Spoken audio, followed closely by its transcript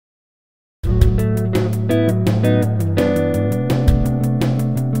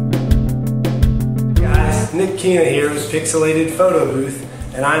Canon here with Pixilated Photo Booth,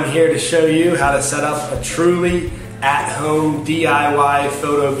 and I'm here to show you how to set up a truly at-home DIY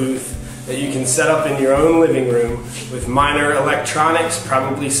photo booth that you can set up in your own living room with minor electronics,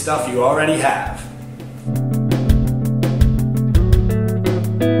 probably stuff you already have.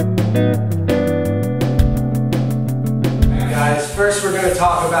 Alright guys, first we're going to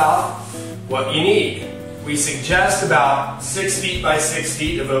talk about what you need. We suggest about 6 feet by 6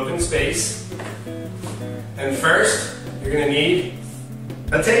 feet of open space. And first, you're going to need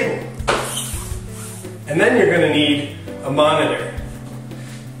a table. And then you're going to need a monitor.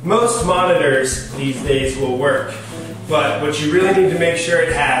 Most monitors these days will work, but what you really need to make sure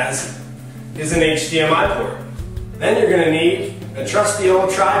it has is an HDMI port. Then you're going to need a trusty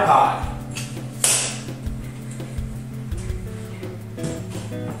old tripod.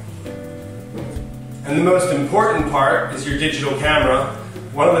 And the most important part is your digital camera.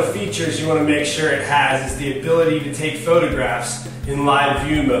 One of the features you want to make sure it has is the ability to take photographs in live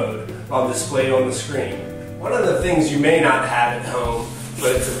view mode while displayed on the screen. One of the things you may not have at home,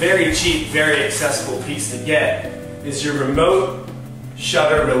 but it's a very cheap, very accessible piece to get, is your remote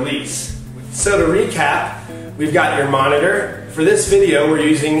shutter release. So to recap, we've got your monitor. For this video, we're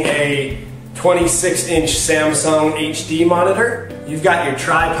using a 26-inch Samsung HD monitor. You've got your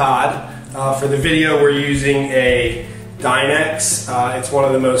tripod. For the video, we're using a Dynex. It's one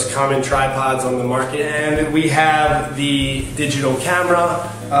of the most common tripods on the market. And we have the digital camera.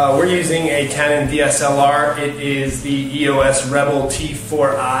 We're using a Canon DSLR. It is the EOS Rebel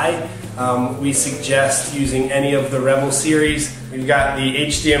T4i. We suggest using any of the Rebel series. We've got the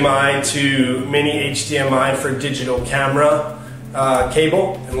HDMI to mini HDMI for digital camera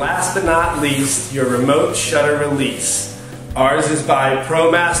cable. And last but not least, your remote shutter release. Ours is by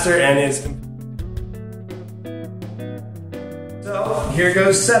ProMaster and is... So here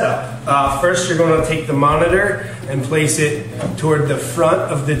goes setup. First you're going to take the monitor and place it toward the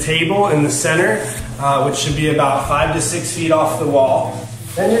front of the table in the center, which should be about 5 to 6 feet off the wall.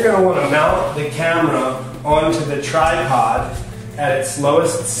 Then you're going to want to mount the camera onto the tripod at its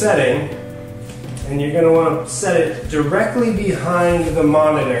lowest setting, and you're going to want to set it directly behind the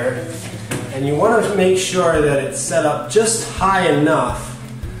monitor, and you want to make sure that it's set up just high enough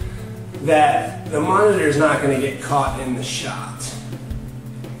that the monitor is not going to get caught in the shot.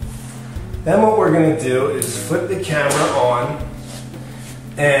 Then what we're going to do is flip the camera on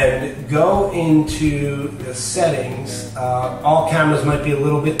and go into the settings. All cameras might be a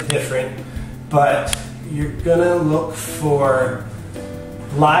little bit different, but you're going to look for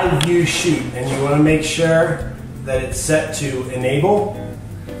live view shoot, and you want to make sure that it's set to enable.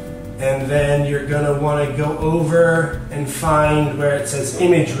 And then you're going to want to go over and find where it says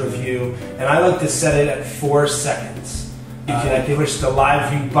image review, and I like to set it at 4 seconds. You can push the live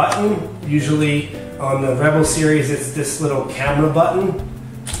view button. Usually on the Rebel series it's this little camera button,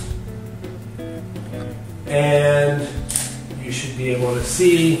 and you should be able to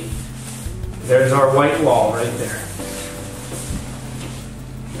see there's our white wall right there.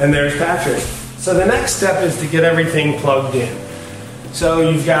 And there's Patrick. So the next step is to get everything plugged in. So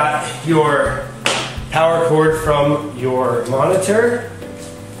you've got your power cord from your monitor.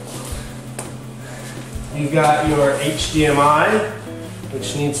 You've got your HDMI,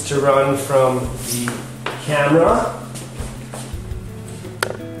 which needs to run from the camera.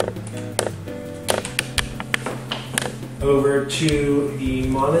 Over to the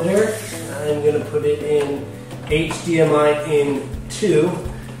monitor. I'm going to put it in HDMI in 2,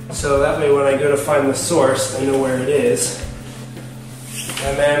 so that way when I go to find the source, I know where it is.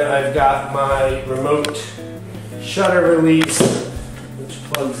 And then I've got my remote shutter release, which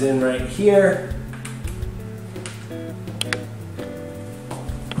plugs in right here.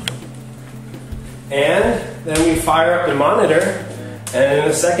 And then we fire up the monitor, and in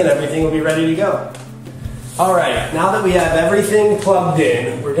a second everything will be ready to go. Alright, now that we have everything plugged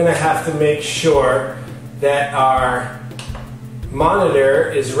in, we're going to have to make sure that our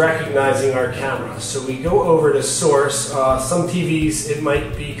monitor is recognizing our camera. So we go over to source. Some TVs it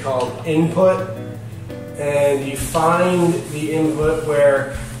might be called input, and you find the input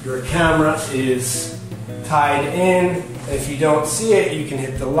where your camera is tied in. If you don't see it, you can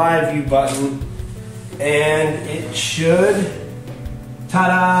hit the live view button and it should,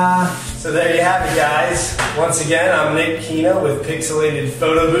 ta-da! So there you have it guys. Once again, I'm Nick Kina with Pixilated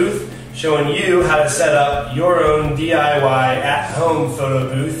Photo Booth, showing you how to set up your own DIY at-home photo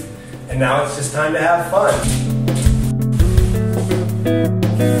booth. And now it's just time to have fun.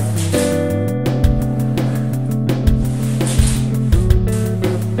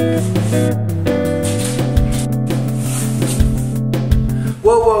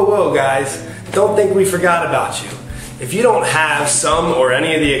 guys, don't think we forgot about you. If you don't have some or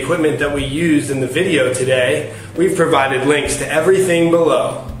any of the equipment that we used in the video today, we've provided links to everything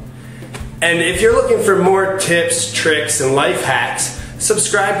below. And if you're looking for more tips, tricks, and life hacks,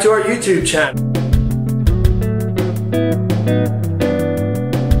 subscribe to our YouTube channel.